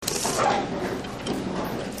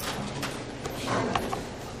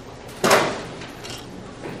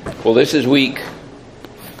Well, this is week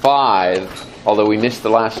 5, although we missed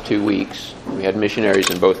the last 2 weeks. We had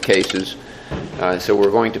missionaries in both cases. So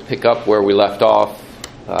we're going to pick up where we left off.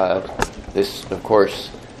 This, of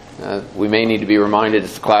course, we may need to be reminded,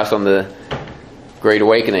 it's a class on the Great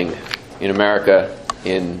Awakening in America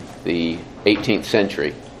in the 18th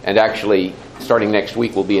century. And actually, starting next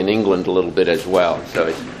week, we'll be in England a little bit as well.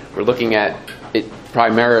 So we're looking at it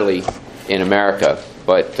primarily in America,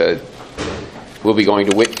 but we'll be going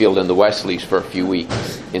to Whitfield and the Wesleys for a few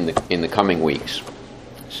weeks in the coming weeks.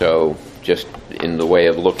 So just in the way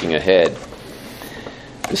of looking ahead.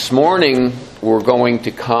 This morning, we're going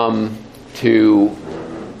to come to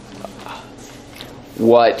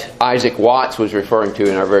what Isaac Watts was referring to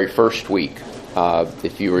in our very first week.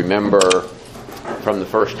 If you remember from the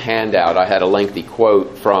first handout, I had a lengthy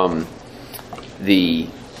quote from the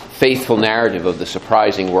faithful narrative of the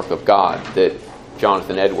surprising work of God that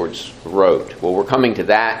Jonathan Edwards wrote. Well, we're coming to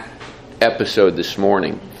that episode this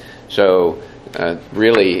morning. So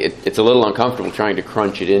really, it's a little uncomfortable trying to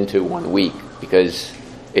crunch it into 1 week because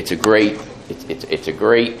it's a great,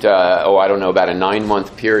 I don't know, about a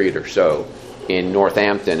 9-month period or so in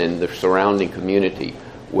Northampton and the surrounding community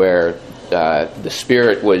where the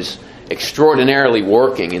Spirit was extraordinarily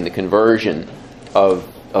working in the conversion of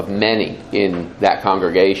many in that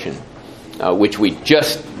congregation, which we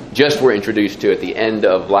just were introduced to at the end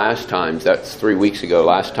of last time's, that's 3 weeks ago,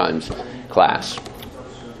 last time's class.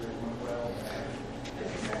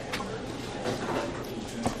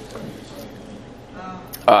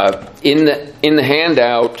 In the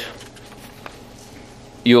handout,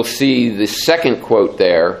 you'll see the second quote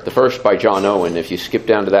there, the first by John Owen. If you skip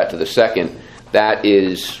down to the second, that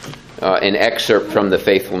is an excerpt from the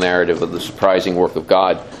faithful narrative of the surprising work of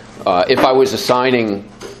God. If I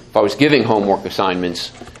was giving homework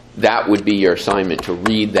assignments, that would be your assignment, to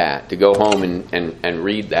read that, to go home and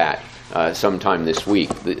read that sometime this week,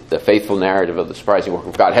 the faithful narrative of the surprising work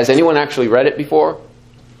of God. Has anyone actually read it before?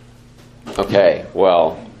 Okay,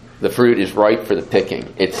 well, the fruit is ripe for the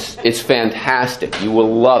picking. It's fantastic. You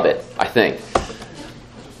will love it, I think.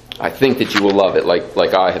 I think that you will love it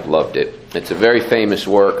like I have loved it. It's a very famous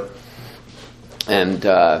work. And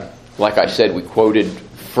like I said, we quoted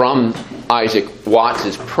from Isaac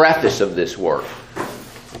Watts' preface of this work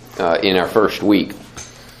in our first week.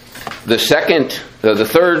 The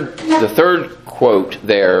third quote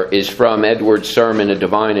there is from Edwards' sermon, A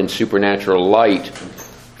Divine and Supernatural Light,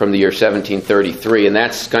 from the year 1733, and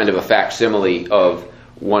that's kind of a facsimile of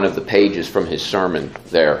one of the pages from his sermon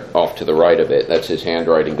there, off to the right of it. That's his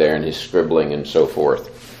handwriting there and his scribbling and so forth.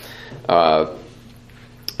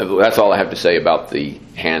 That's all I have to say about the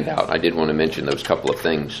handout. I did want to mention those couple of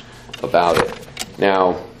things about it.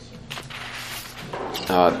 Now,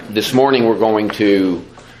 this morning we're going to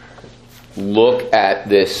look at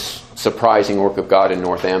this surprising work of God in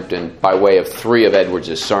Northampton by way of 3 of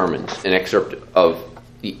Edwards' sermons, an excerpt of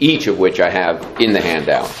each of which I have in the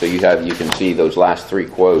handout. So you can see those last 3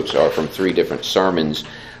 quotes are from 3 different sermons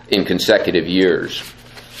in consecutive years.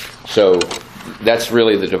 So that's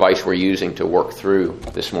really the device we're using to work through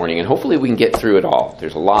this morning, and hopefully we can get through it all.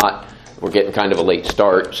 There's a lot. We're getting kind of a late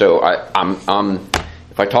start, so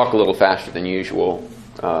if I talk a little faster than usual,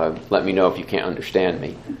 let me know if you can't understand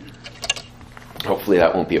me. Hopefully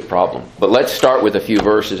that won't be a problem. But let's start with a few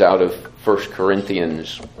verses out of 1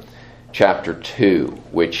 Corinthians chapter 2,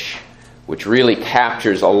 which really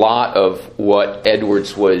captures a lot of what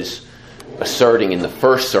Edwards was asserting in the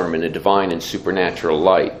first sermon, A Divine and Supernatural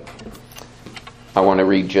Light. I want to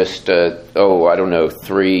read just, 3 or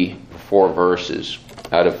 4 verses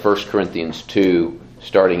out of 1 Corinthians 2,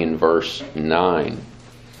 starting in verse 9.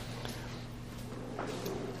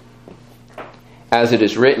 As it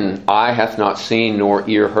is written, Eye hath not seen nor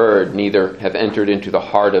ear heard, neither have entered into the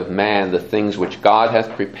heart of man the things which God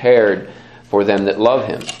hath prepared for them that love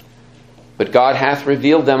him. But God hath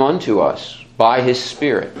revealed them unto us by his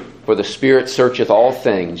Spirit. For the Spirit searcheth all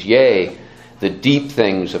things, yea, the deep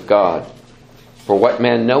things of God. For what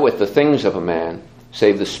man knoweth the things of a man,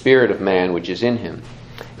 save the spirit of man which is in him?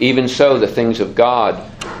 Even so the things of God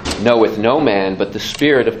knoweth no man, but the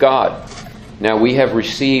Spirit of God. Now we have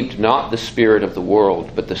received not the spirit of the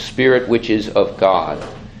world, but the Spirit which is of God,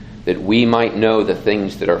 that we might know the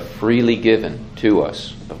things that are freely given to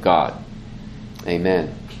us of God.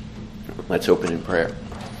 Amen. Let's open in prayer.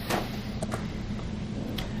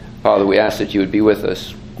 Father, we ask that you would be with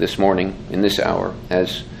us this morning, in this hour,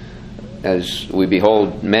 as we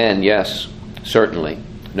behold men, yes, certainly,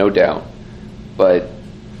 no doubt, but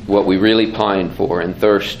what we really pine for and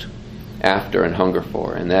thirst after and hunger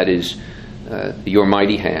for, and that is your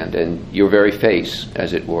mighty hand and your very face,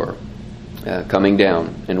 as it were. coming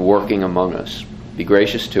down and working among us. Be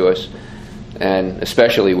gracious to us, and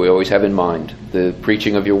especially we always have in mind the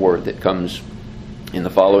preaching of your word that comes in the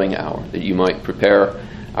following hour, that you might prepare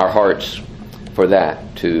our hearts for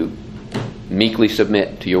that, to meekly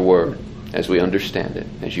submit to your word as we understand it,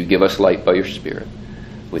 as you give us light by your Spirit.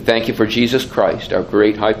 We thank you for Jesus Christ, our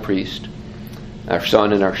great high priest, our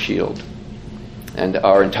Son and our shield, and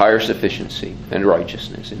our entire sufficiency and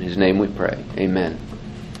righteousness. In his name we pray. Amen.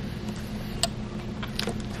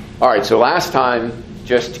 All right, so last time,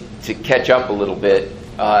 just to catch up a little bit,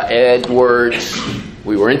 Edwards,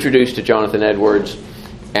 we were introduced to Jonathan Edwards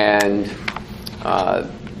and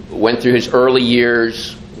went through his early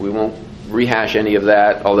years. We won't rehash any of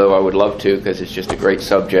that, although I would love to, because it's just a great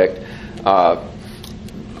subject.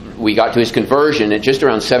 We got to his conversion at just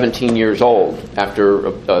around 17 years old, after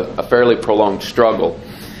a fairly prolonged struggle,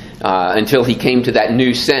 until he came to that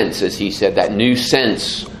new sense, as he said, that new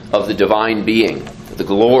sense of the divine being, the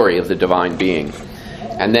glory of the divine being.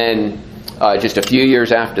 And then just a few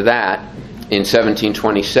years after that, in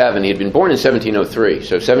 1727, he had been born in 1703,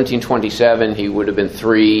 so 1727 he would have been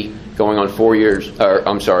 23 going on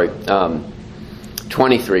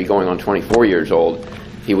 24 years old.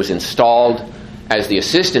 He was installed as the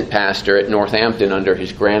assistant pastor at Northampton under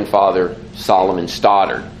his grandfather, Solomon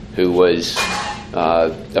Stoddard, who was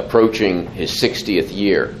approaching his 60th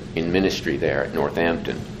year in ministry there at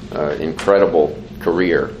Northampton. Incredible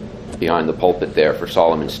career behind the pulpit there for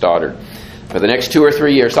Solomon Stoddard. For the next 2 or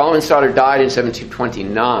 3 years, Solomon Stoddard died in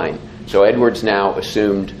 1729, so Edwards now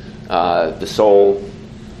assumed the sole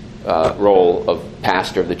role of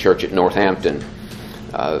pastor of the church at Northampton.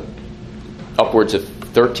 Upwards of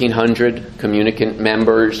 1,300 communicant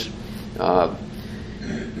members,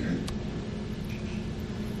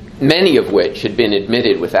 many of which had been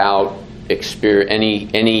admitted without any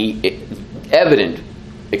evident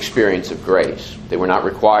experience of grace. They were not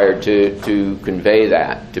required to convey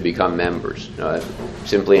that to become members.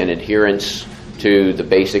 Simply an adherence to the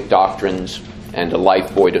basic doctrines and a life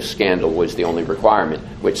void of scandal was the only requirement,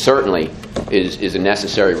 which certainly is a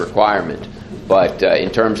necessary requirement. But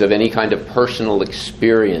in terms of any kind of personal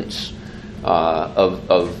experience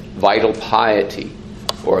of vital piety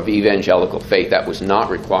or of evangelical faith, that was not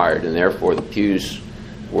required, and therefore the pews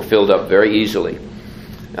were filled up very easily.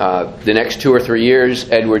 The next 2 or 3 years,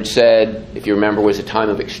 Edwards said, if you remember, was a time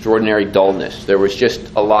of extraordinary dullness. There was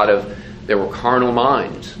just there were carnal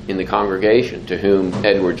minds in the congregation to whom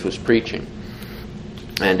Edwards was preaching.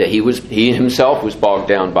 And he himself was bogged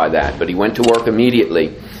down by that, but he went to work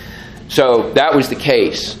immediately. So that was the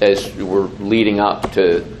case as we're leading up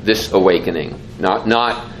to this awakening.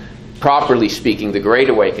 Not properly speaking, the Great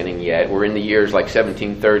Awakening yet. We're in the years like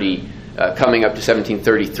 1730, coming up to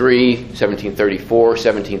 1733, 1734,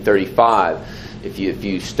 1735. If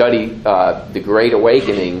you study the Great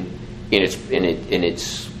Awakening in its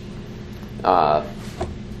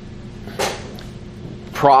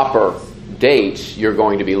proper dates, you're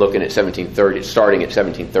going to be looking at 1730, starting at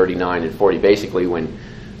 1739 and 40. Basically, when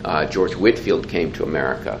George Whitefield came to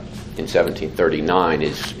America in 1739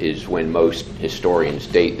 is when most historians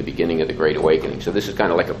date the beginning of the Great Awakening. So this is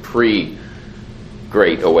kind of like a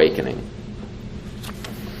pre-Great Awakening.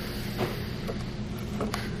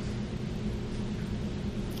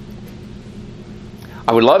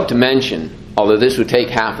 I would love to mention, although this would take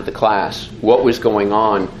half of the class, what was going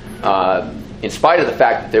on in spite of the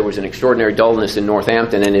fact that there was an extraordinary dullness in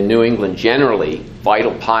Northampton and in New England generally.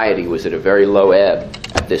 Vital piety was at a very low ebb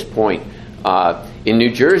at this point. In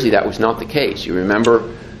New Jersey, that was not the case. You remember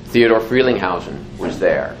Theodore Frelinghuysen was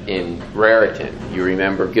there in Raritan. You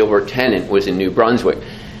remember Gilbert Tennant was in New Brunswick.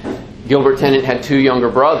 Gilbert Tennant had 2 younger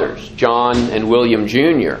brothers, John and William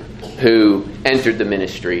Jr., who entered the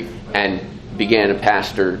ministry and began to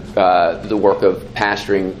pastor the work of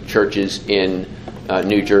pastoring churches in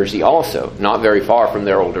New Jersey also, not very far from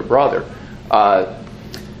their older brother.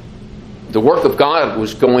 The work of God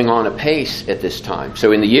was going on apace at this time.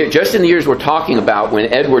 So just in the years we're talking about, when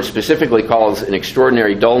Edwards specifically calls an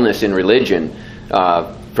extraordinary dullness in religion,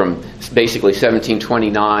 from basically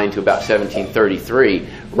 1729 to about 1733,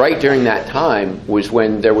 right during that time was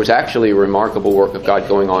when there was actually a remarkable work of God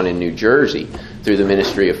going on in New Jersey through the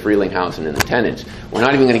ministry of Frelinghuysen and the Tennants. We're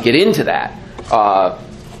not even going to get into that.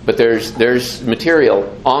 But there's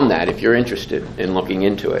material on that if you're interested in looking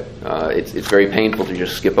into it. It's very painful to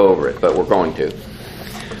just skip over it, but we're going to.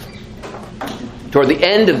 Toward the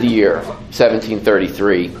end of the year,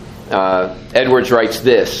 1733, Edwards writes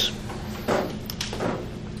this: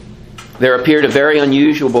 There appeared a very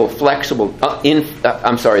unusual flexibleness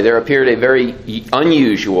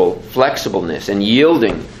and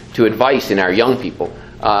yielding to advice in our young people.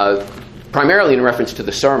 primarily in reference to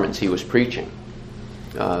the sermons he was preaching.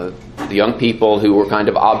 The young people who were kind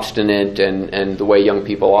of obstinate and the way young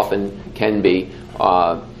people often can be,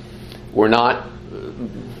 were not,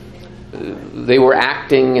 they were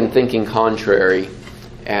acting and thinking contrary,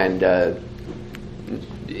 and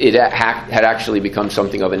it had actually become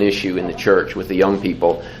something of an issue in the church with the young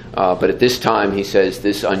people. But at this time, he says,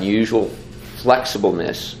 this unusual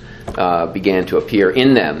flexibleness began to appear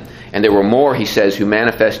in them. And there were more, he says, who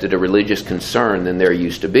manifested a religious concern than there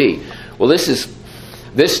used to be. Well,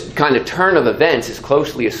 this kind of turn of events is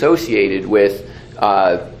closely associated with,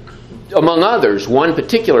 among others, one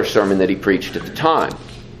particular sermon that he preached at the time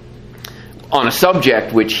on a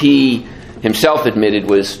subject which he himself admitted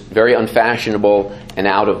was very unfashionable and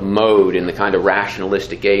out of mode in the kind of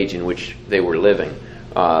rationalistic age in which they were living.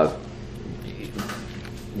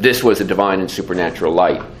 This was a divine and supernatural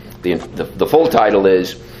light. The full title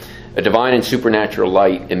is A Divine and Supernatural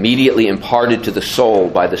Light Immediately Imparted to the Soul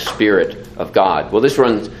by the Spirit of God. Well, this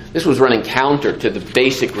was running counter to the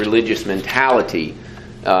basic religious mentality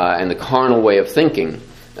and the carnal way of thinking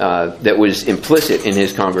that was implicit in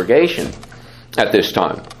his congregation at this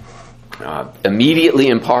time. Immediately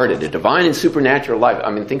imparted, a divine and supernatural life.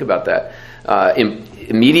 I mean, think about that.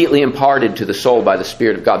 Immediately imparted to the soul by the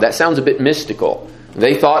Spirit of God. That sounds a bit mystical.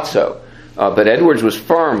 They thought so. But Edwards was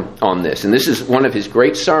firm on this. And this is one of his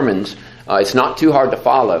great sermons. It's not too hard to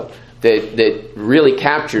follow. That really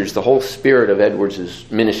captures the whole spirit of Edwards'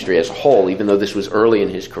 ministry as a whole, even though this was early in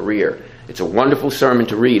his career. It's a wonderful sermon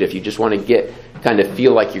to read if you just want to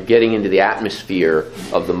feel like you're getting into the atmosphere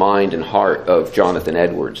of the mind and heart of Jonathan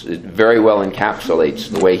Edwards. It very well encapsulates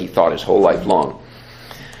the way he thought his whole life long.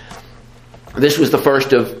 This was the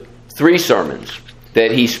first of 3 sermons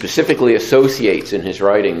that he specifically associates in his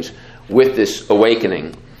writings with this awakening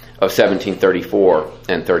of 1734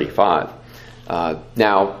 and 35.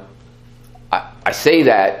 Now, I say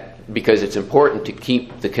that because it's important to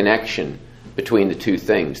keep the connection between the two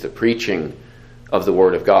things, the preaching of the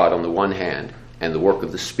Word of God on the one hand and the work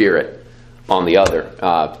of the Spirit on the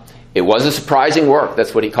other. It was a surprising work,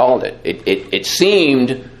 that's what he called it. It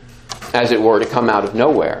seemed, as it were, to come out of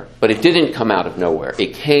nowhere, but it didn't come out of nowhere.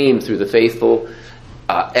 It came through the faithful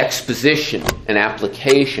exposition and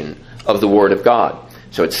application of the Word of God.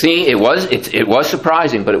 So it was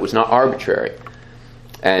surprising, but it was not arbitrary.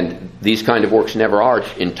 And these kind of works never are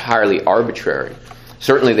entirely arbitrary.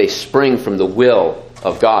 Certainly they spring from the will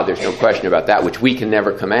of God. There's no question about that, which we can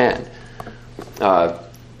never command. But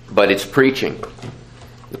it's preaching.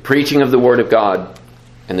 The preaching of the Word of God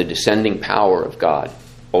and the descending power of God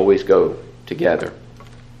always go together.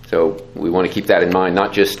 So we want to keep that in mind,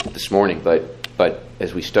 not just this morning, but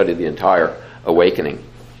as we study the entire awakening.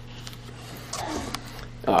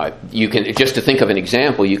 You can, just to think of an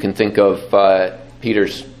example, you can think of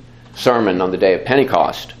Peter's sermon on the day of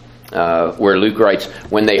Pentecost, where Luke writes,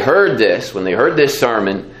 when they heard this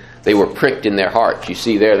sermon, they were pricked in their hearts. You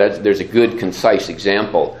see there's a good, concise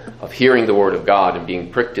example of hearing the Word of God and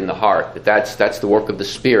being pricked in the heart. That's the work of the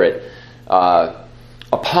Spirit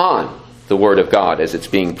upon the Word of God as it's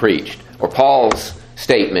being preached. Or Paul's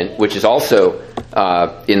statement, which is also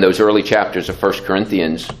in those early chapters of 1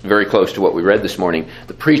 Corinthians, very close to what we read this morning.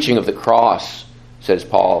 The preaching of the cross, says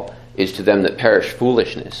Paul, is to them that perish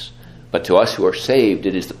foolishness, but to us who are saved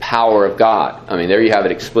it is the power of God. I mean, there you have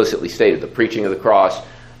it explicitly stated. The preaching of the cross,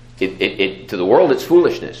 to the world it's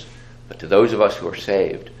foolishness, but to those of us who are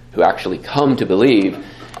saved, who actually come to believe,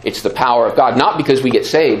 it's the power of God. Not because we get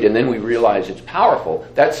saved and then we realize it's powerful.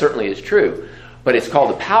 That certainly is true. But it's called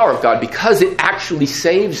the power of God because it actually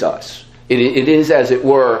saves us. It is, as it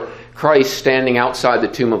were, Christ standing outside the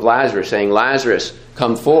tomb of Lazarus saying, Lazarus,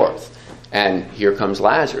 come forth. And here comes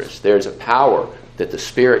Lazarus. There's a power that the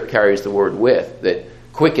Spirit carries the Word with that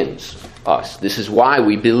quickens us. This is why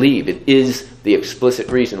we believe. It is the explicit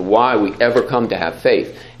reason why we ever come to have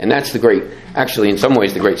faith. And that's actually in some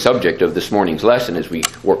ways the great subject of this morning's lesson as we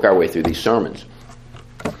work our way through these sermons.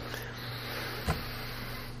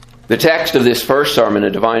 The text of this first sermon, A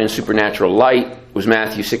Divine and Supernatural Light, was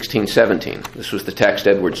Matthew 16:17. This was the text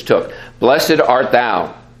Edwards took. Blessed art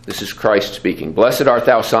thou, this is Christ speaking, blessed art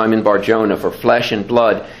thou, Simon Bar-Jonah, for flesh and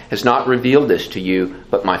blood has not revealed this to you,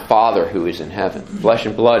 but my Father who is in heaven. Flesh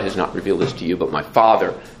and blood has not revealed this to you, but my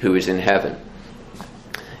Father who is in heaven.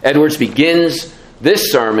 Edwards begins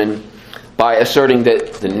this sermon by asserting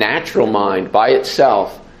that the natural mind by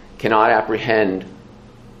itself cannot apprehend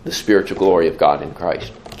the spiritual glory of God in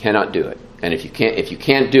Christ. Cannot do it. And if you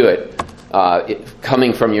can't do it,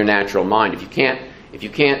 coming from your natural mind, if you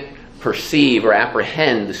can't perceive or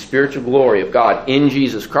apprehend the spiritual glory of God in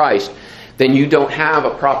Jesus Christ, then you don't have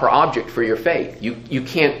a proper object for your faith. You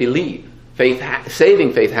can't believe.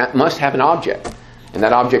 saving faith must have an object. And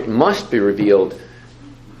that object must be revealed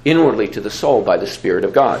inwardly to the soul by the Spirit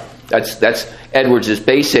of God. That's Edwards'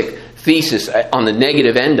 basic thesis on the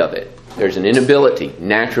negative end of it. There's an inability,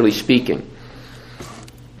 naturally speaking.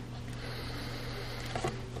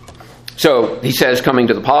 So he says, coming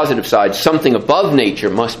to the positive side, something above nature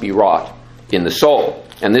must be wrought in the soul.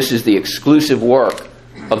 And this is the exclusive work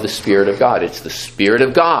of the Spirit of God. It's the Spirit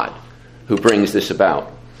of God who brings this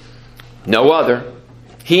about. No other.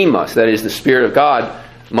 He must. That is, the Spirit of God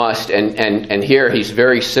must. And here he's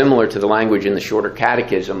very similar to the language in the Shorter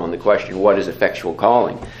Catechism on the question, what is effectual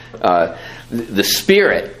calling? The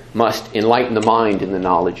Spirit must enlighten the mind in the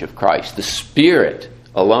knowledge of Christ. The Spirit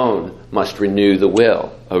alone must renew the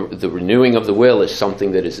will. The renewing of the will is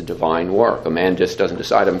something that is a divine work. A man just doesn't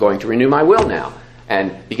decide, I'm going to renew my will now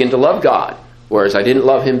and begin to love God, whereas I didn't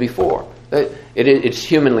love him before. It's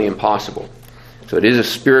humanly impossible. So it is a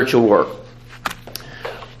spiritual work.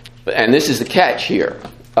 And this is the catch here.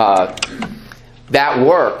 That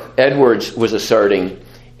work, Edwards was asserting,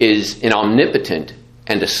 is an omnipotent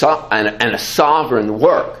and a sovereign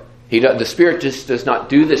work. The Spirit just does not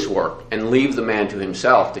do this work and leave the man to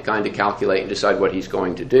himself to kind of calculate and decide what he's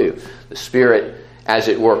going to do. The Spirit, as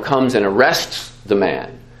it were, comes and arrests the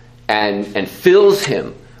man and fills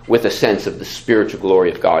him with a sense of the spiritual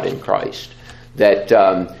glory of God in Christ. That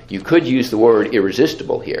you could use the word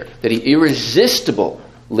irresistible here. That he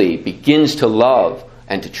irresistibly begins to love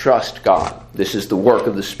and to trust God. This is the work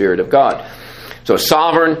of the Spirit of God. So a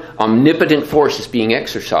sovereign, omnipotent force is being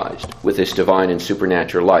exercised with this divine and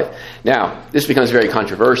supernatural life. Now, this becomes very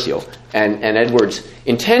controversial, and Edwards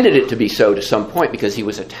intended it to be so to some point because he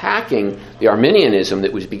was attacking the Arminianism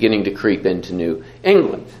that was beginning to creep into New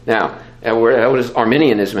England. Now, what does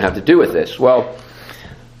Arminianism have to do with this? Well,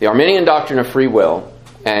 the Arminian doctrine of free will,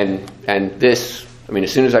 and this,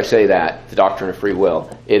 as soon as I say that, the doctrine of free will,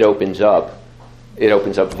 it opens up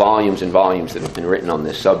volumes and volumes that have been written on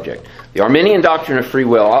this subject. The Arminian doctrine of free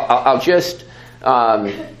will, I'll just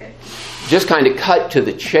kind of cut to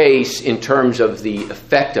the chase in terms of the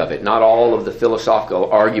effect of it, not all of the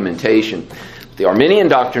philosophical argumentation. The Arminian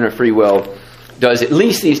doctrine of free will does at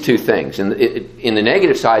least these two things. In the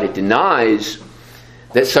negative side, it denies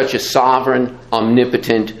that such a sovereign,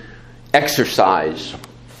 omnipotent exercise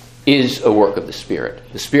is a work of the Spirit.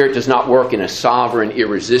 The Spirit does not work in a sovereign,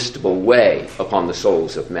 irresistible way upon the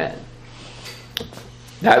souls of men.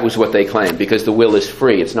 That was what they claimed, because the will is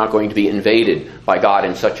free. It's not going to be invaded by God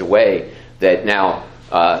in such a way that now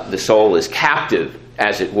the soul is captive,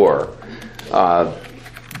 as it were.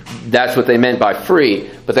 That's what they meant by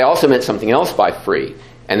free, but they also meant something else by free,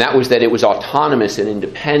 and that was that it was autonomous and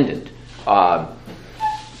independent.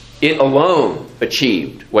 It alone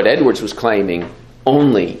achieved what Edwards was claiming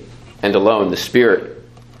only and alone the Spirit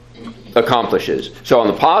accomplishes. So on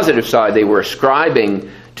the positive side, they were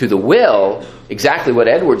ascribing to the will exactly what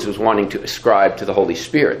Edwards was wanting to ascribe to the Holy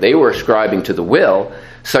Spirit. They were ascribing to the will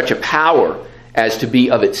such a power as to be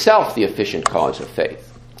of itself the efficient cause of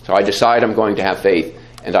faith. So I decide I'm going to have faith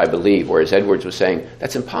and I believe, whereas Edwards was saying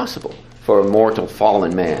that's impossible for a mortal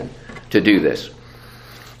fallen man to do this.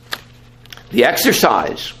 The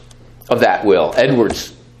exercise of that will,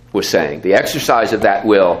 Edwards was saying, the exercise of that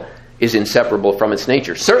will is inseparable from its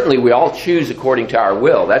nature. Certainly we all choose according to our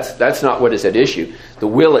will. That's not what is at issue. The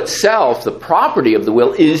will itself, the property of the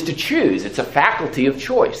will, is to choose. It's a faculty of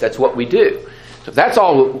choice. That's what we do. So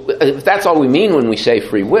if that's all we mean when we say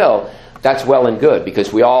free will, that's well and good,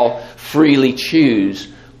 because we all freely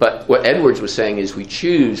choose. But what Edwards was saying is we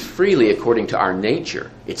choose freely according to our nature.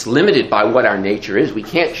 It's limited by what our nature is. We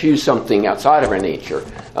can't choose something outside of our nature.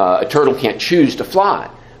 A turtle can't choose to fly,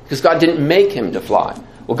 because God didn't make him to fly.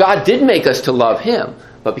 Well, God did make us to love him,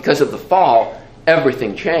 but because of the fall,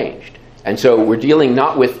 everything changed. And so we're dealing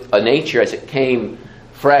not with a nature as it came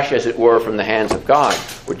fresh, as it were, from the hands of God.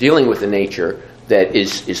 We're dealing with a nature that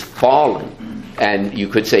is fallen. And you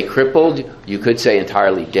could say crippled, you could say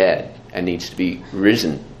entirely dead, and needs to be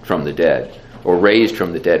risen from the dead, or raised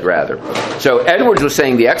from the dead, rather. So Edwards was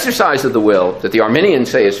saying the exercise of the will, that the Arminians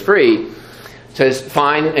say is free, says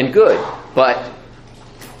fine and good, but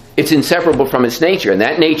it's inseparable from its nature, and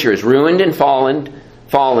that nature is ruined and fallen.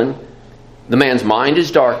 The man's mind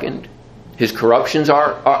is darkened. His corruptions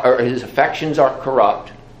his affections are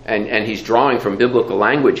corrupt, and he's drawing from biblical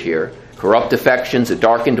language here. Corrupt affections, a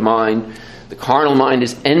darkened mind. The carnal mind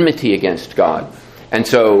is enmity against God, and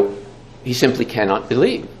so he simply cannot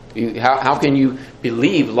believe. How can you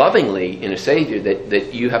believe lovingly in a Savior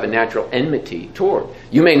that you have a natural enmity toward?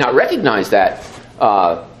 You may not recognize that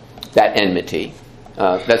enmity.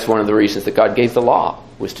 That's one of the reasons that God gave the law.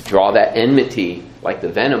 was to draw that enmity, like the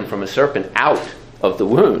venom from a serpent, out of the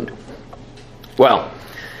wound. Well,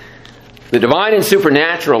 the divine and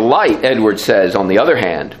supernatural light, Edwards says, on the other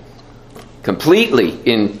hand, completely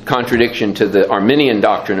in contradiction to the Arminian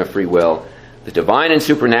doctrine of free will, the divine and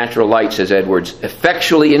supernatural light, says Edwards,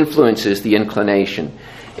 effectually influences the inclination.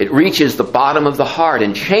 It reaches the bottom of the heart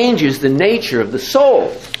and changes the nature of the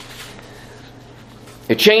soul.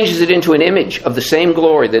 It changes it into an image of the same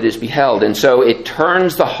glory that is beheld, and so it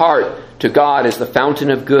turns the heart to God as the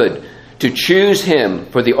fountain of good, to choose Him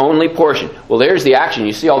for the only portion. Well, there's the action.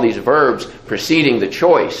 You see all these verbs preceding the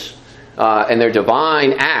choice, and they're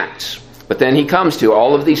divine acts. But then he comes to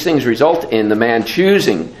all of these things result in the man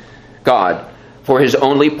choosing God for his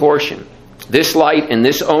only portion. This light and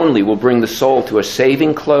this only will bring the soul to a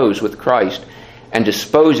saving close with Christ and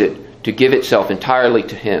dispose it to give itself entirely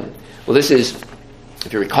to Him. Well, this is,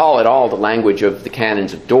 if you recall at all, the language of the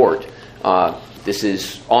canons of Dort. This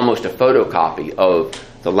is almost a photocopy of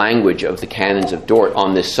the language of the canons of Dort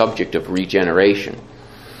on this subject of regeneration.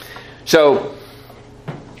 So,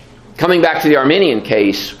 coming back to the Arminian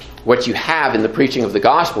case, what you have in the preaching of the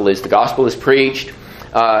gospel is preached,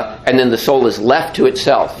 and then the soul is left to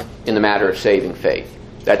itself in the matter of saving faith.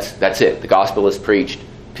 That's it. The gospel is preached,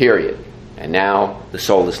 period. And now the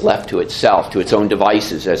soul is left to itself, to its own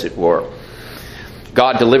devices, as it were.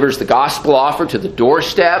 God delivers the gospel offer to the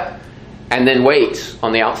doorstep and then waits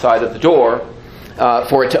on the outside of the door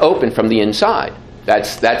for it to open from the inside.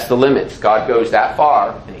 That's the limits. God goes that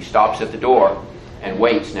far, and He stops at the door and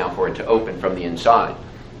waits now for it to open from the inside.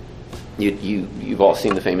 You've all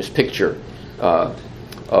seen the famous picture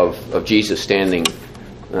of Jesus standing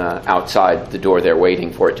outside the door there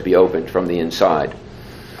waiting for it to be opened from the inside.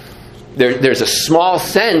 There's a small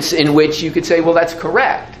sense in which you could say, well, that's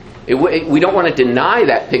correct. We don't want to deny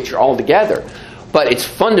that picture altogether, but it's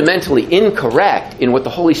fundamentally incorrect in what the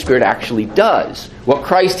Holy Spirit actually does, what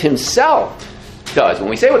Christ Himself does. When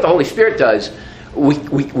we say what the Holy Spirit does,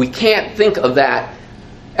 we can't think of that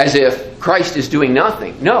as if Christ is doing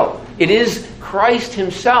nothing. No, it is Christ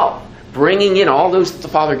Himself bringing in all those that the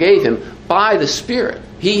Father gave Him by the Spirit.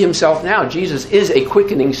 He Himself now, Jesus, is a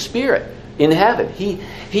quickening Spirit in heaven. He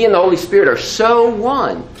and the Holy Spirit are so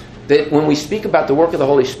one that when we speak about the work of the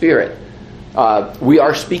Holy Spirit, we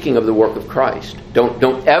are speaking of the work of Christ.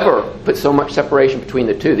 Don't ever put so much separation between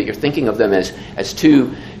the two that you're thinking of them as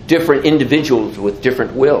two different individuals with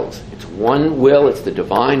different wills. It's one will, it's the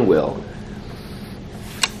divine will.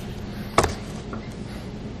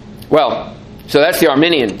 Well, so that's the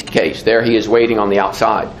Arminian case. There he is waiting on the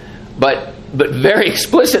outside. But very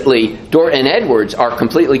explicitly, Dort and Edwards are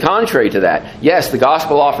completely contrary to that. Yes, the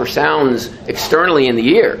gospel offer sounds externally in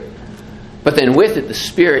the ear, but then with it, the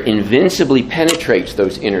Spirit invincibly penetrates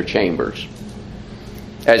those inner chambers.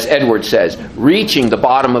 As Edwards says, reaching the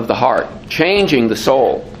bottom of the heart, changing the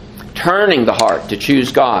soul, turning the heart to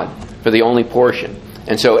choose God for the only portion.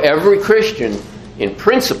 And so every Christian, in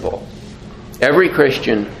principle, every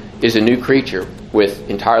Christian is a new creature with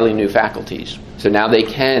entirely new faculties. So now they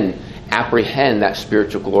can apprehend that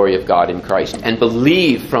spiritual glory of God in Christ and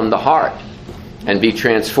believe from the heart and be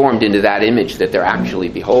transformed into that image that they're actually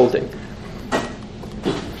beholding.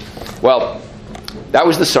 Well, that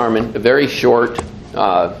was the sermon, a very short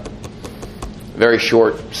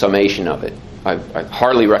summation of it. I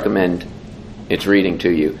hardly recommend its reading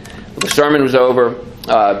to you. The sermon was over.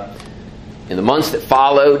 In the months that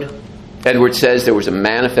followed, Edwards says there was a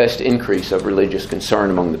manifest increase of religious concern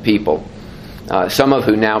among the people, some of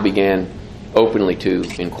who now began openly to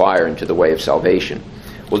inquire into the way of salvation.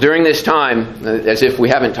 Well, during this time, as if we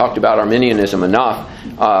haven't talked about Arminianism enough,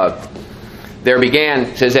 there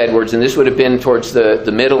began, says Edwards, and this would have been towards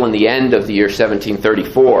the middle and the end of the year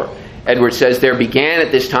 1734. Edwards says there began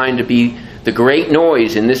at this time to be the great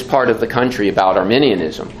noise in this part of the country about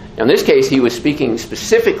Arminianism. Now, in this case, he was speaking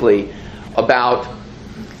specifically about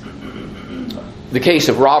the case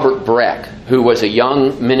of Robert Breck, who was a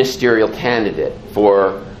young ministerial candidate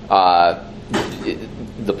for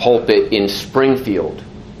the pulpit in Springfield,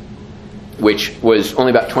 which was only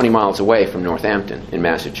about 20 miles away from Northampton in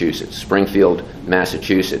Massachusetts, Springfield,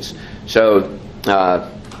 Massachusetts. So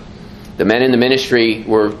the men in the ministry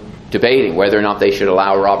were debating whether or not they should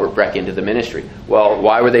allow Robert Breck into the ministry. Well,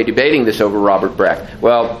 why were they debating this over Robert Breck?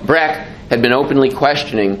 Well, Breck had been openly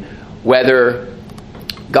questioning whether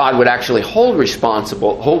God would actually hold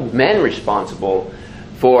men responsible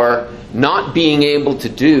for not being able to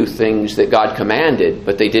do things that God commanded,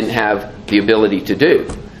 but they didn't have the ability to do.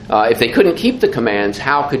 If they couldn't keep the commands,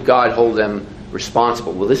 how could God hold them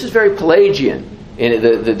responsible? Well, this is very Pelagian. And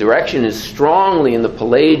the direction is strongly in the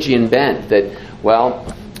Pelagian bent that,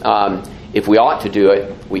 if we ought to do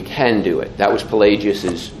it, we can do it. That was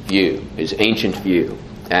Pelagius's view, his ancient view.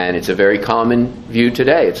 And it's a very common view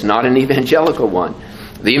today. It's not an evangelical one.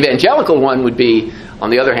 The evangelical one would be, on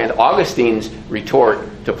the other hand, Augustine's retort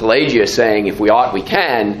to Pelagius saying, if we ought, we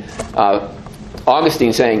can.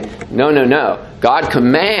 Augustine saying, no. God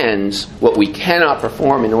commands what we cannot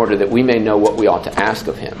perform in order that we may know what we ought to ask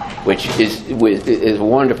of him, which is a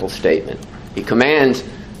wonderful statement. He commands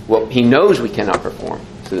what he knows we cannot perform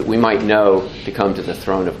so that we might know to come to the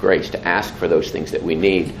throne of grace, to ask for those things that we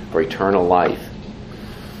need for eternal life.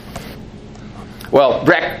 Well,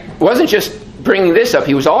 Breck wasn't just bringing this up.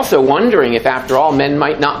 He was also wondering if, after all, men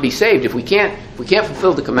might not be saved. If we can't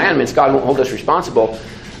fulfill the commandments, God won't hold us responsible.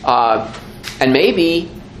 And maybe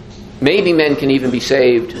men can even be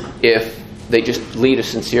saved if they just lead a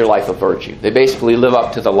sincere life of virtue. They basically live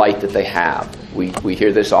up to the light that they have. We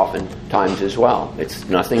hear this oftentimes as well. It's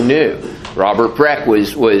nothing new. Robert Breck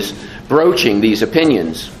was broaching these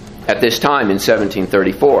opinions at this time in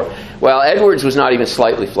 1734. Well, Edwards was not even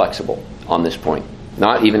slightly flexible on this point.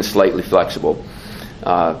 Not even slightly flexible.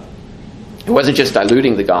 It wasn't just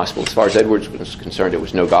diluting the gospel. As far as Edwards was concerned, it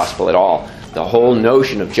was no gospel at all. The whole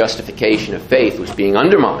notion of justification of faith was being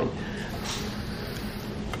undermined.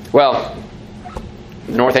 Well,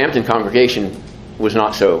 the Northampton congregation was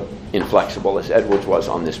not so inflexible as Edwards was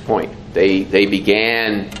on this point. They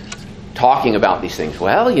began talking about these things.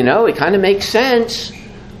 Well, it kind of makes sense.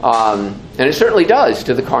 And it certainly does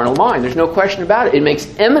to the carnal mind. There's no question about it. It makes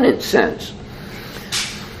eminent sense.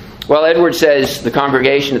 Well, Edwards says the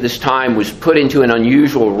congregation at this time was put into an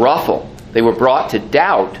unusual ruffle. They were brought to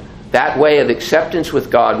doubt that way of acceptance with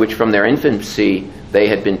God which from their infancy they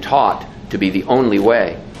had been taught to be the only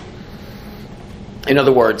way. In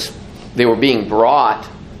other words, they were being brought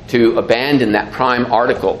to abandon that prime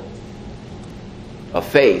article of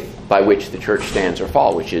faith by which the church stands or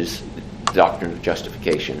falls, which is the doctrine of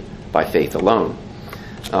justification by faith alone.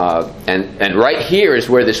 And right here is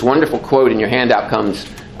where this wonderful quote in your handout comes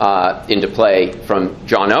into play from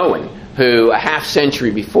John Owen, who a half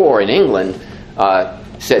century before in England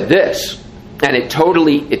said this, and it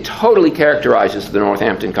totally characterizes the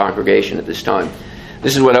Northampton congregation at this time.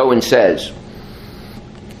 This is what Owen says: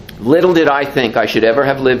 "Little did I think I should ever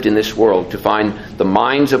have lived in this world to find the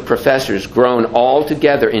minds of professors grown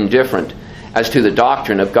altogether indifferent as to the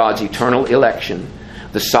doctrine of God's eternal election,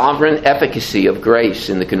 the sovereign efficacy of grace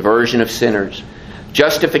in the conversion of sinners,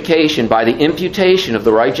 justification by the imputation of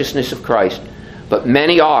the righteousness of Christ. But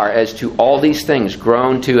many are, as to all these things,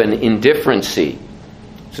 grown to an indifferency."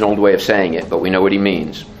 It's an old way of saying it, but we know what he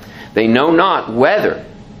means. "They know not whether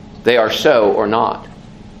they are so or not."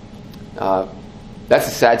 That's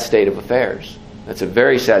a sad state of affairs. That's a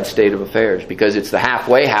very sad state of affairs, because it's the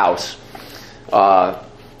halfway house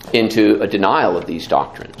into a denial of these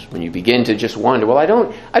doctrines. When you begin to just wonder, well, I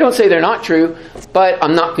don't say they're not true, but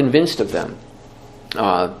I'm not convinced of them.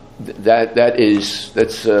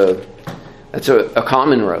 That's a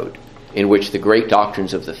common road in which the great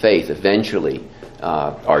doctrines of the faith eventually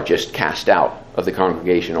are just cast out of the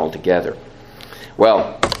congregation altogether.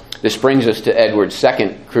 Well, this brings us to Edward's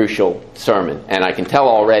second crucial sermon, and I can tell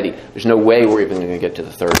already there's no way we're even going to get to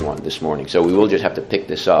the third one this morning, so we will just have to pick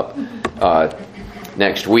this up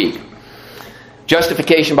next week.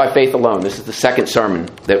 Justification by faith alone. This is the second sermon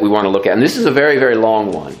that we want to look at, and this is a very, very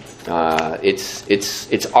long one.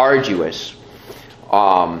 It's arduous,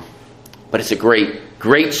 but it's a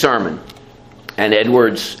great sermon. And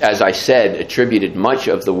Edwards, as I said, attributed much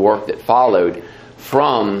of the work that followed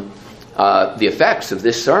from the effects of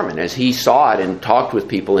this sermon as he saw it and talked with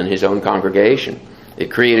people in his own congregation. It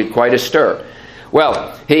created quite a stir.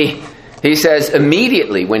 Well, he says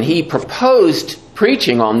immediately when he proposed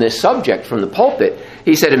preaching on this subject from the pulpit,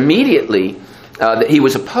 he said immediately that he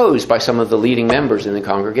was opposed by some of the leading members in the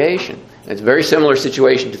congregation. It's a very similar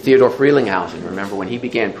situation to Theodore Frelinghuysen. Remember, when he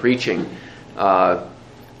began preaching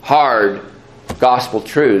hard gospel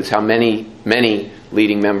truths, how many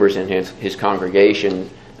leading members in his congregation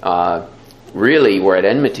really were at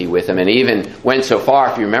enmity with him, and even went so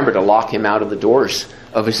far, if you remember, to lock him out of the doors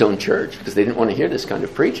of his own church because they didn't want to hear this kind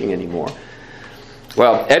of preaching anymore.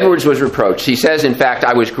 Well, Edwards was reproached. He says, in fact,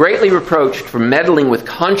 "I was greatly reproached for meddling with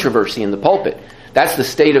controversy in the pulpit." That's the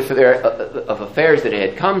state of affairs that it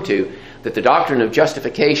had come to, that the doctrine of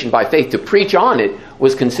justification by faith, to preach on it,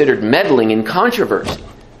 was considered meddling in controversy.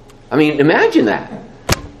 I mean, imagine that.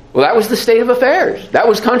 Well, that was the state of affairs. That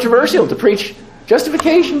was controversial, to preach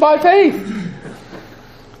justification by faith.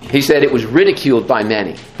 He said it was ridiculed by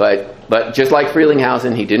many, but just like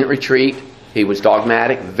Frelinghuysen, he didn't retreat. He was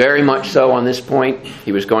dogmatic, very much so on this point.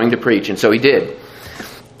 He was going to preach, and so he did.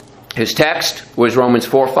 His text was Romans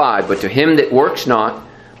 4:5, but to him that works not,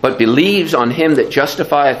 but believes on him that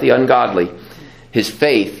justifieth the ungodly, his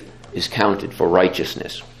faith is counted for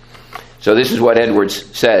righteousness. So this is what Edwards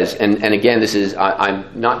says, and again, this is I'm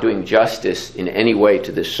not doing justice in any way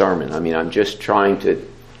to this sermon. I mean, I'm just trying to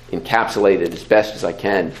encapsulate it as best as I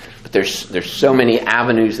can. But there's so many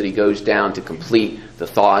avenues that he goes down to complete the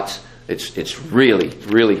thoughts. It's really,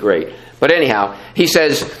 really great. But anyhow, he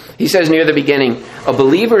says near the beginning, a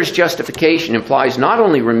believer's justification implies not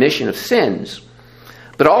only remission of sins,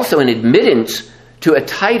 but also an admittance to a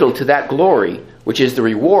title to that glory, which is the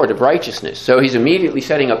reward of righteousness. So he's immediately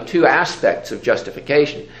setting up two aspects of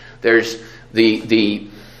justification. There's the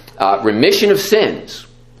remission of sins,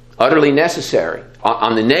 utterly necessary,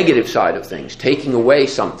 on the negative side of things, taking away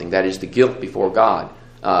something, that is the guilt before God,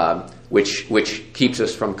 which keeps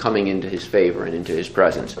us from coming into his favor and into his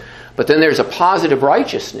presence. But then there's a positive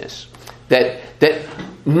righteousness that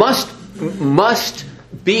must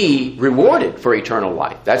be rewarded for eternal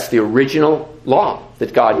life. That's the original law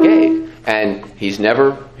that God gave, and he has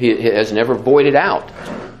never voided out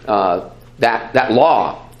that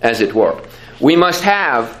law, as it were. We must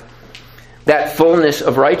have that fullness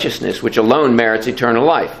of righteousness which alone merits eternal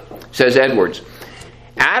life, says Edwards.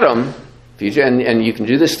 Adam, and you can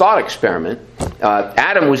do this thought experiment,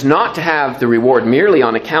 Adam was not to have the reward merely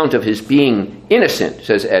on account of his being innocent,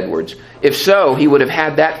 says Edwards. If so, he would have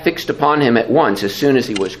had that fixed upon him at once as soon as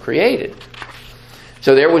he was created.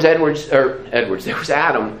 So there was there was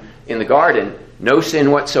Adam in the garden, no sin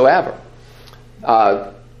whatsoever.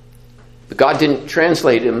 But God didn't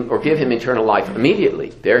translate him or give him eternal life immediately.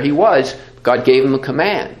 There he was. God gave him a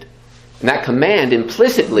command. And that command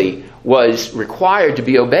implicitly was required to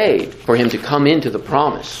be obeyed for him to come into the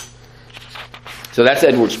promise. So that's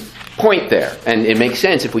Edwards' point there. And it makes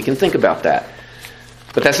sense if we can think about that.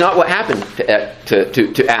 But that's not what happened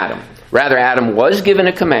to Adam. Rather, Adam was given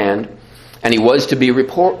a command, and he was to be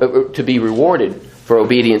rewarded for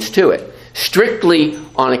obedience to it, strictly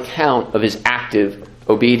on account of his active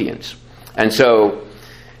obedience. And so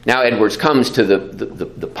now Edwards comes to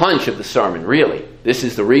the punch of the sermon, really. This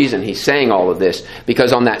is the reason he's saying all of this,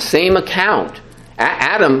 because on that same account,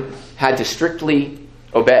 Adam had to strictly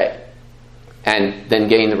obey and then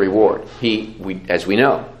gain the reward. As we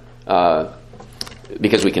know,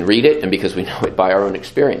 because we can read it and because we know it by our own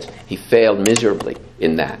experience, he failed miserably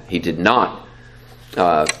in that. He did not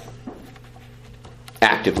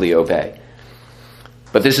actively obey.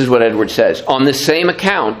 But this is what Edwards says. On the same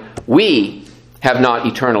account, we have not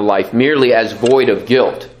eternal life merely as void of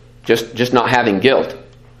guilt, just not having guilt,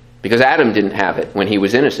 because Adam didn't have it when he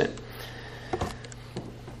was innocent.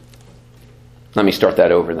 Let me start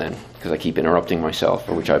that over then, because I keep interrupting myself,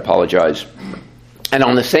 for which I apologize. And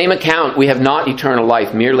on the same account, we have not eternal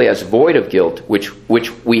life merely as void of guilt, which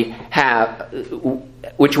we have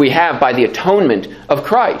by the atonement of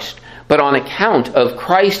Christ, but on account of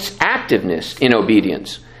Christ's activeness in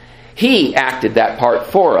obedience. He acted that part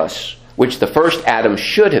for us, which the first Adam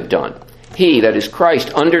should have done. He, that is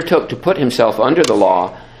Christ, undertook to put himself under the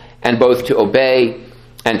law, and both to obey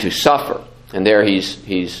and to suffer. And there he's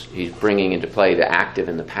bringing into play the active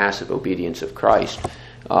and the passive obedience of Christ,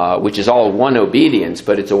 which is all one obedience,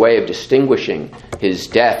 but it's a way of distinguishing his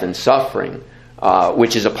death and suffering,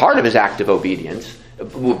 which is a part of his active obedience.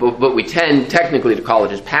 But we tend technically to call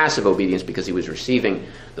it his passive obedience because he was receiving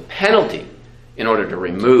the penalty in order to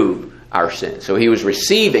remove our sin. So he was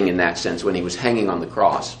receiving in that sense when he was hanging on the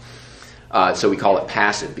cross. So we call it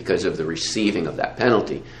passive because of the receiving of that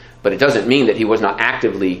penalty. But it doesn't mean that he was not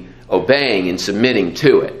actively obeying and submitting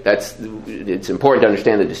to it. It's important to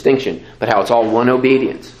understand the distinction, but how it's all one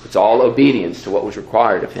obedience. It's all obedience to what was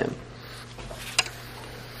required of him.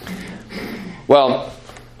 Well,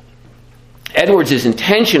 Edwards is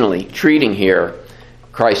intentionally treating here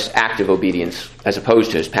Christ's active obedience as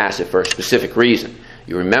opposed to his passive for a specific reason.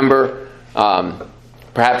 You remember,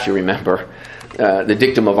 perhaps you remember, the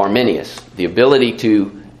dictum of Arminius. The ability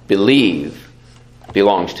to believe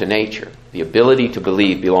belongs to nature. The ability to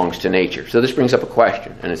believe belongs to nature. So this brings up a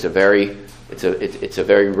question, and it's a very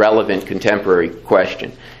relevant contemporary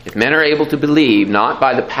question. If men are able to believe not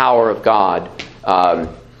by the power of God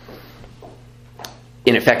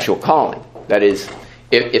in effectual calling, that is,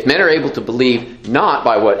 if men are able to believe not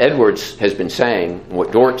by what Edwards has been saying, and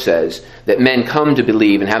what Dort says, that men come to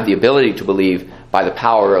believe and have the ability to believe by the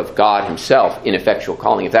power of God himself in effectual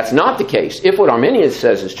calling. If that's not the case, if what Arminius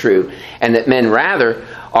says is true, and that men rather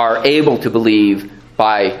are able to believe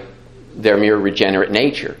by their mere regenerate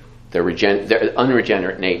nature, their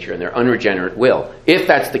unregenerate nature and their unregenerate will, if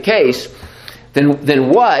that's the case, then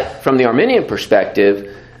what, from the Arminian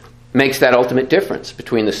perspective, makes that ultimate difference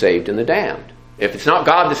between the saved and the damned? If it's not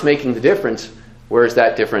God that's making the difference, where is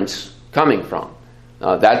that difference coming from?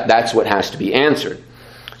 That's what has to be answered.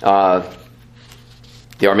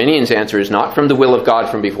 The Arminians' answer is not from the will of God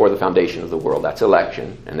from before the foundation of the world. That's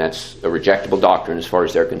election, and that's a rejectable doctrine as far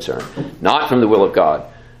as they're concerned. Not from the will of God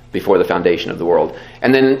before the foundation of the world.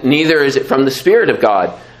 And then neither is it from the Spirit of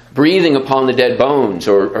God breathing upon the dead bones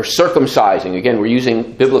or circumcising. Again, we're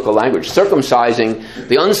using biblical language. Circumcising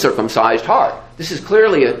the uncircumcised heart. This is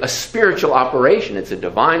clearly a spiritual operation. It's a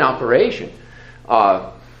divine operation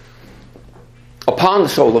upon the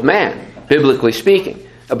soul of man, biblically speaking.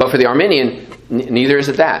 But for the Arminian, neither is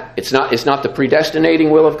it that. It's not the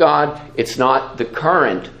predestinating will of God. It's not the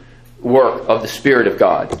current work of the Spirit of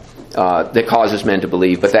God that causes men to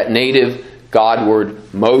believe, but that native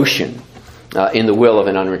Godward motion in the will of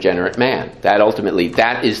an unregenerate man. That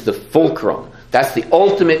is the fulcrum. That's the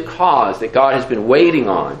ultimate cause that God has been waiting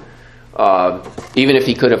on, even if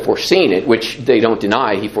he could have foreseen it, which they don't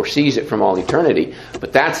deny. He foresees it from all eternity.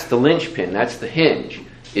 But that's the linchpin. That's the hinge,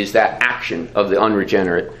 is that action of the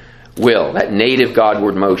unregenerate will, that native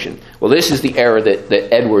Godward motion. Well, this is the error that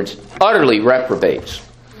Edwards utterly reprobates.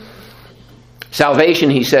 Salvation,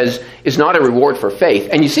 he says, is not a reward for faith.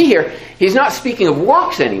 And you see here, he's not speaking of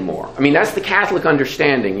works anymore. I mean, that's the Catholic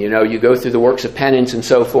understanding. You know, you go through the works of penance and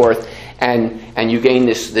so forth, and you gain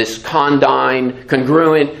this congruent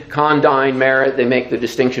merit. They make the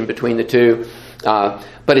distinction between the two.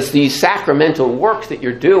 But it's these sacramental works that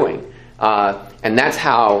you're doing. And that's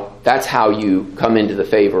how you come into the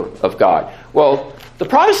favor of God. Well, the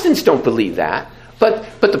Protestants don't believe that.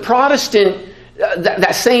 But the Protestant,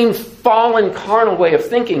 that same fallen carnal way of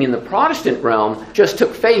thinking in the Protestant realm just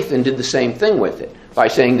took faith and did the same thing with it. By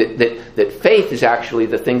saying that faith is actually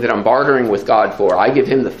the thing that I'm bartering with God for. I give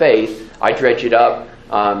him the faith. I dredge it up.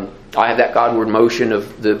 I have that Godward motion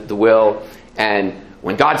of the will. And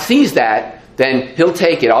when God sees that, then he'll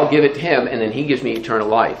take it. I'll give it to him. And then he gives me eternal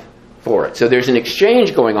life for it. So there's an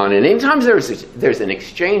exchange going on. And anytime there's an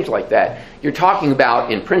exchange like that, you're talking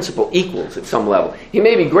about, in principle, equals at some level. He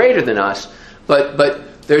may be greater than us, but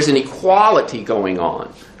there's an equality going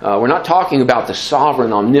on. We're not talking about the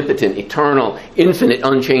sovereign, omnipotent, eternal, infinite,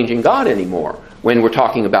 unchanging God anymore when we're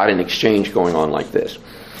talking about an exchange going on like this.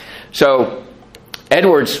 So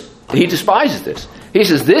Edwards, he despises this. He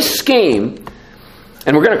says this scheme,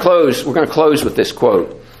 and we're going to close with this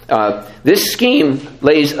quote. This scheme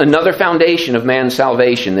lays another foundation of man's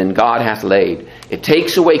salvation than God hath laid. It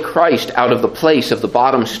takes away Christ out of the place of the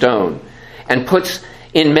bottom stone and puts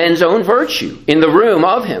in men's own virtue in the room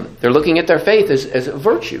of him. They're looking at their faith as a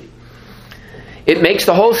virtue. It makes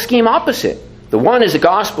the whole scheme opposite. The one is a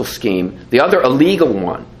gospel scheme, the other a legal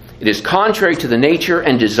one. It is contrary to the nature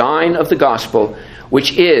and design of the gospel,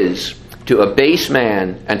 which is to abase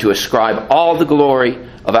man and to ascribe all the glory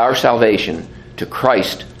of our salvation to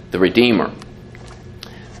Christ the Redeemer.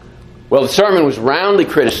 Well, the sermon was roundly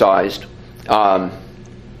criticized, but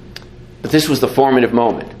this was the formative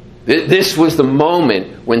moment. This was the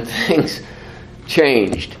moment when things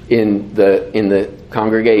changed in the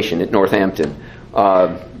congregation at Northampton.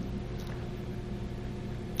 I'll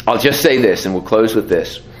just say this, and we'll close with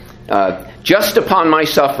this. Just upon my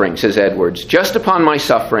suffering, says Edwards, just upon my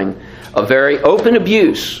suffering, a very open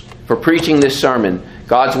abuse for preaching this sermon,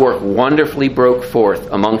 God's work wonderfully broke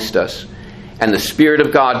forth amongst us, and the Spirit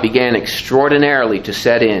of God began extraordinarily to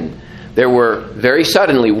set in. There were very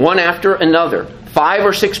suddenly, one after another, 5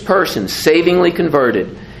 or 6 persons savingly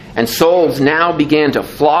converted, and souls now began to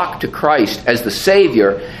flock to Christ as the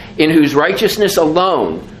Savior, in whose righteousness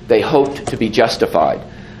alone they hoped to be justified.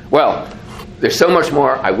 Well, there's so much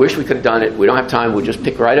more. I wish we could have done it. We don't have time. We'll just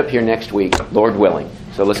pick right up here next week, Lord willing.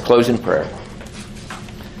 So let's close in prayer.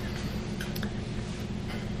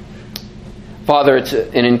 Father, it's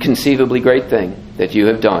an inconceivably great thing that you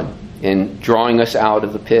have done in drawing us out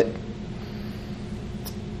of the pit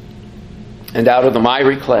and out of the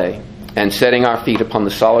miry clay and setting our feet upon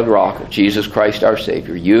the solid rock of Jesus Christ our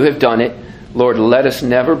Savior. You have done it. Lord, let us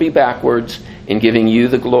never be backwards in giving you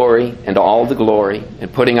the glory and all the glory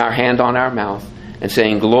and putting our hand on our mouth and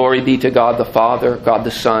saying, glory be to God the Father, God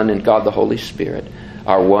the Son, and God the Holy Spirit,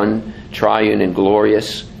 our one triune and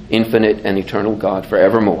glorious, infinite and eternal God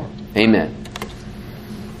forevermore. Amen.